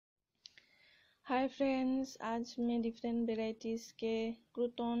Hi friends, आज मैं different varieties के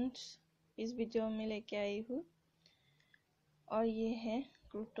क्रूटॉन्स इस वीडियो में लेके आई हूँ। और ये है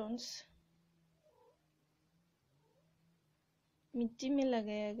क्रूटॉन्स, मिट्टी में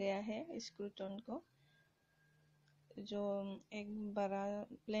लगाया गया है। इस क्रूटॉन को जो एक बड़ा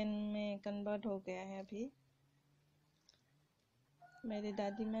प्लेन में कन्वर्ट हो गया है। अभी मेरी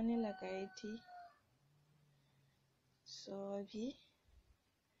दादी माँ ने लगाई थी, सो अभी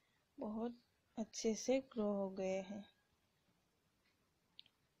बहुत अच्छे से ग्रो हो गए हैं।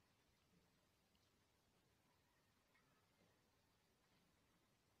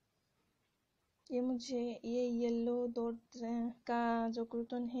 ये येलो डॉट का जो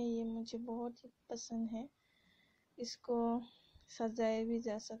क्रूटॉन है, ये मुझे बहुत ही पसंद है। इसको सजाया भी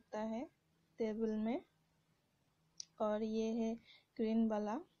जा सकता है टेबल में। और ये है ग्रीन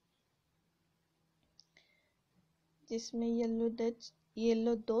वाला, जिसमें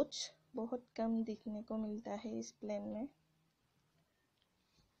येलो डॉट्स बहुत कम दिखने को मिलता है इस प्लेन में।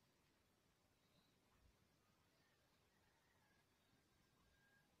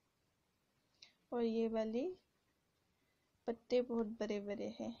 और ये वाली पत्ते बहुत बड़े बड़े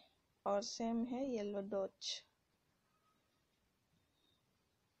हैं और सेम है येलो डॉट्स।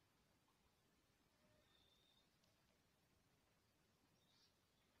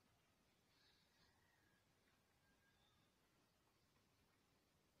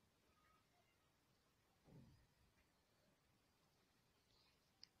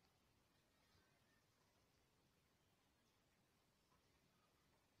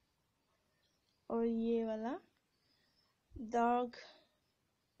 और ये वाला डार्क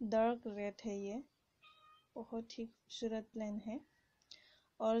रेड है, ये बहुत ही खूबसूरत प्लेन है।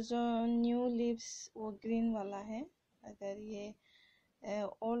 और जो न्यू लीव्स वो ग्रीन वाला है। अगर ये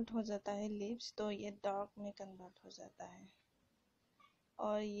ओल्ड हो जाता है लीव्स तो ये डार्क में कन्वर्ट हो जाता है।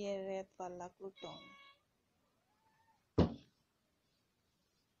 और ये रेड वाला क्रूटॉन,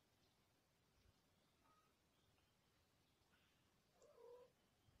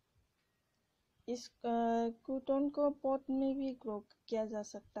 इस क्रूटॉन को पॉट में भी ग्रो किया जा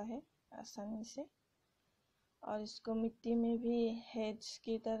सकता है आसानी से। और इसको मिट्टी में भी हेड्स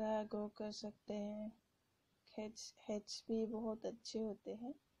की तरह ग्रो कर सकते हैं। हेड्स भी बहुत अच्छे होते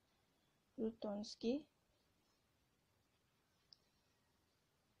हैं क्रूटॉन्स की।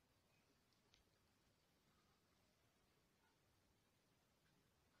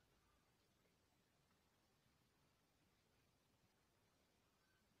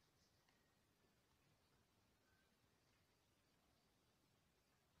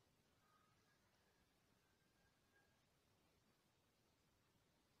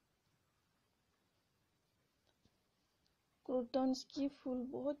 क्रूटॉन्स की फूल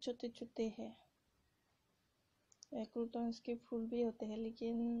बहुत छोटे छोटे हैं। क्रूटॉन्स के फूल भी होते हैं,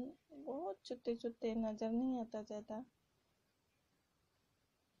 लेकिन बहुत छोटे छोटे, नजर नहीं आता ज्यादा।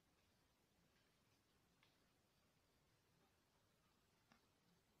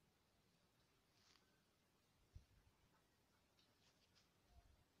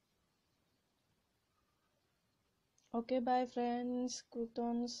 Okay bye friends.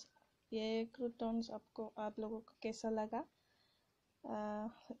 ये क्रूटॉन्स आप लोगों को कैसा लगा?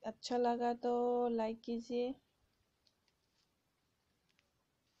 अच्छा लगा तो लाइक कीजिए।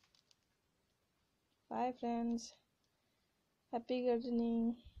 Bye friends, happy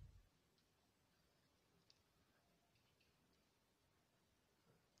gardening.